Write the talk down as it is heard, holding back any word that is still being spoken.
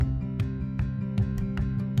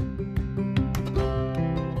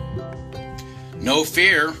No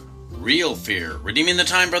fear, real fear. Redeeming the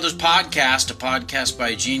Time Brothers podcast, a podcast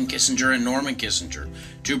by Gene Kissinger and Norman Kissinger,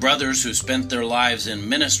 two brothers who spent their lives in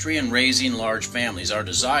ministry and raising large families. Our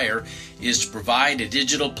desire is to provide a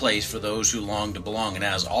digital place for those who long to belong. And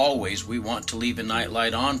as always, we want to leave a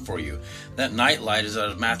nightlight on for you. That nightlight is out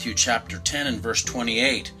of Matthew chapter 10 and verse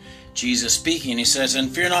 28. Jesus speaking, he says,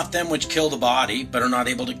 "And fear not them which kill the body, but are not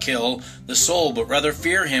able to kill the soul, but rather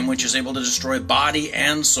fear him which is able to destroy body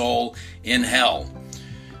and soul in hell."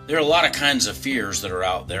 There are a lot of kinds of fears that are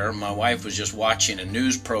out there. My wife was just watching a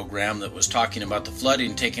news program that was talking about the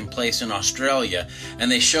flooding taking place in Australia,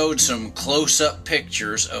 and they showed some close-up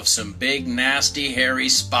pictures of some big, nasty, hairy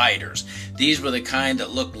spiders. These were the kind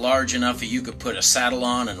that looked large enough that you could put a saddle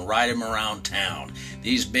on and ride them around town.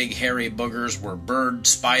 These big, hairy boogers were bird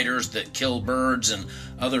spiders that kill birds and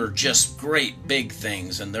other just great big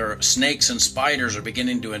things, and their snakes and spiders are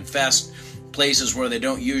beginning to infest places where they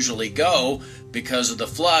don't usually go because of the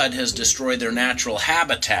flood has destroyed their natural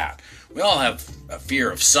habitat. We all have a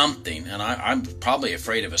fear of something, and I'm probably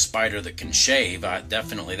afraid of a spider that can shave.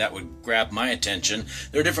 Definitely that would grab my attention.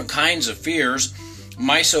 There are different kinds of fears.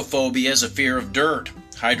 Mysophobia is a fear of dirt.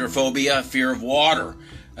 Hydrophobia, a fear of water.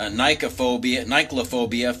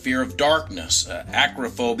 Nyclophobia, fear of darkness.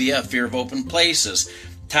 Acrophobia, fear of open places.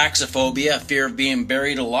 Taxophobia, fear of being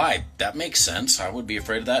buried alive. That makes sense. I would be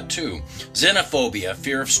afraid of that too. Xenophobia,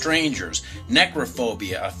 fear of strangers.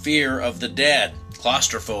 Necrophobia, a fear of the dead.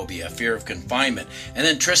 Claustrophobia, fear of confinement. And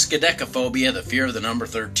then triskaidekaphobia, the fear of the number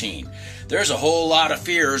 13. There's a whole lot of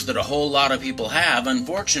fears that a whole lot of people have.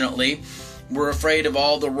 Unfortunately, we're afraid of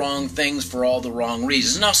all the wrong things for all the wrong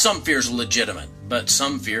reasons. Now, some fears are legitimate, but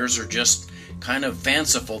some fears are just kind of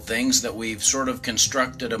fanciful things that we've sort of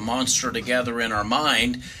constructed a monster together in our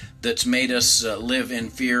mind that's made us live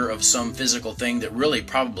in fear of some physical thing that really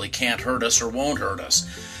probably can't hurt us or won't hurt us.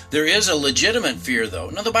 There is a legitimate fear,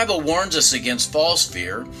 though. Now, the Bible warns us against false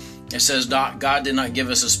fear. It says, God did not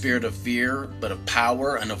give us a spirit of fear, but of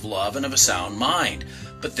power and of love and of a sound mind.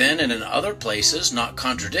 But then in other places, not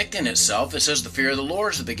contradicting itself, it says the fear of the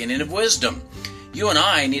Lord is the beginning of wisdom. You and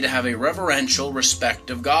I need to have a reverential respect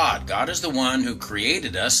of God. God is the one who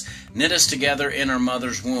created us, knit us together in our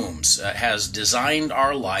mother's wombs, has designed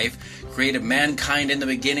our life, created mankind in the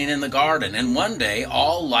beginning in the garden, and one day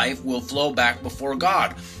all life will flow back before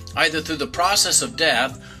God, either through the process of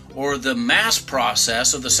death or the mass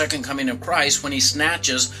process of the second coming of Christ when he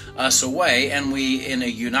snatches us away and we, in a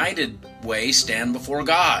united way, stand before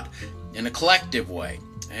God, in a collective way.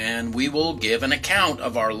 And we will give an account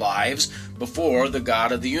of our lives before the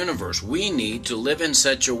God of the universe. We need to live in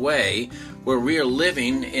such a way where we are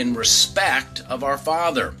living in respect of our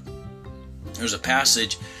Father. There's a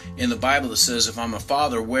passage in the Bible that says, if I'm a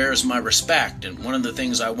father, where is my respect? And one of the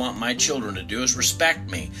things I want my children to do is respect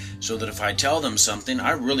me, so that if I tell them something,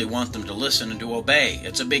 I really want them to listen and to obey.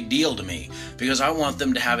 It's a big deal to me, because I want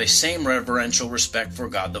them to have a same reverential respect for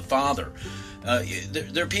God the Father.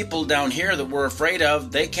 There are people down here that we're afraid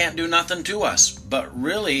of. They can't do nothing to us. But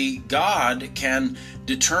really, God can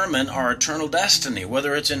determine our eternal destiny.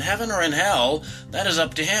 Whether it's in heaven or in hell, that is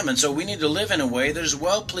up to him. And so we need to live in a way that is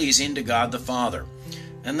well-pleasing to God the Father.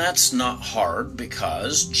 And that's not hard,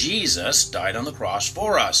 because Jesus died on the cross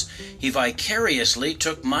for us. He vicariously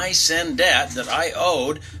took my sin debt that I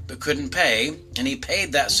owed but couldn't pay, and he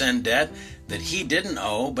paid that sin debt that he didn't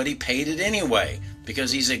owe, but he paid it anyway,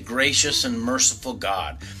 because he's a gracious and merciful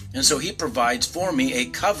God. And so he provides for me a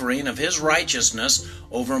covering of his righteousness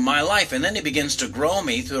over my life. And then he begins to grow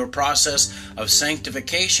me through a process of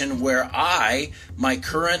sanctification where my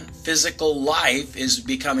current physical life is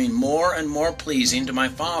becoming more and more pleasing to my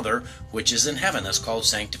Father, which is in heaven. That's called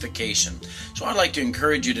sanctification. So I'd like to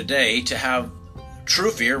encourage you today to have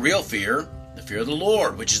true fear, real fear, the fear of the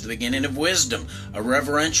Lord, which is the beginning of wisdom, a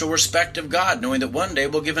reverential respect of God, knowing that one day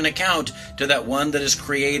we'll give an account to that one that has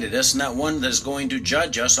created us and that one that is going to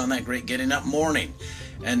judge us on that great getting up morning.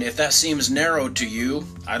 And if that seems narrow to you,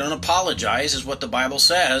 I don't apologize, is what the Bible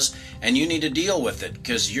says, and you need to deal with it,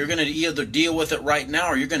 because you're going to either deal with it right now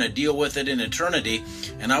or you're going to deal with it in eternity.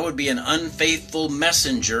 And I would be an unfaithful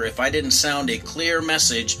messenger if I didn't sound a clear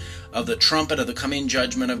message of the trumpet of the coming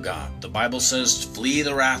judgment of God. The Bible says, flee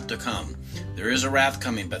the wrath to come. There is a wrath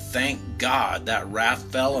coming, but thank God that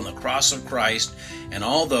wrath fell on the cross of Christ, and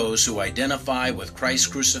all those who identify with Christ's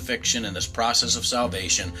crucifixion in this process of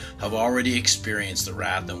salvation have already experienced the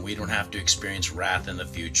wrath, and we don't have to experience wrath in the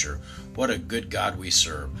future. What a good God we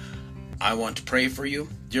serve. I want to pray for you.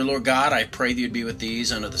 Dear Lord God, I pray that you'd be with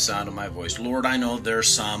these under the sound of my voice. Lord, I know there's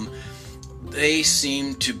some They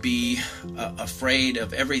seem to be afraid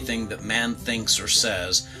of everything that man thinks or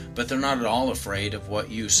says, but they're not at all afraid of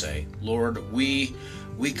what you say. Lord, we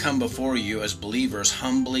come before you as believers,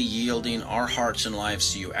 humbly yielding our hearts and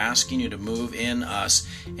lives to you, asking you to move in us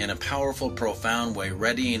in a powerful, profound way,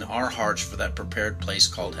 readying our hearts for that prepared place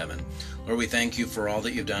called heaven. Lord, we thank you for all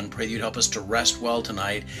that you've done. Pray that you'd help us to rest well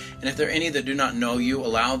tonight. And if there are any that do not know you,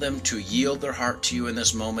 allow them to yield their heart to you in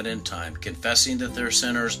this moment in time, confessing that they're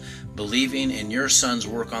sinners, believing in your Son's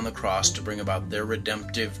work on the cross to bring about their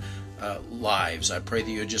redemptive lives. I pray that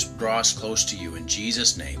you just draw us close to you. In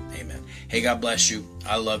Jesus' name, amen. Hey, God bless you.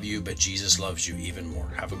 I love you, but Jesus loves you even more.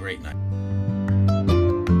 Have a great night.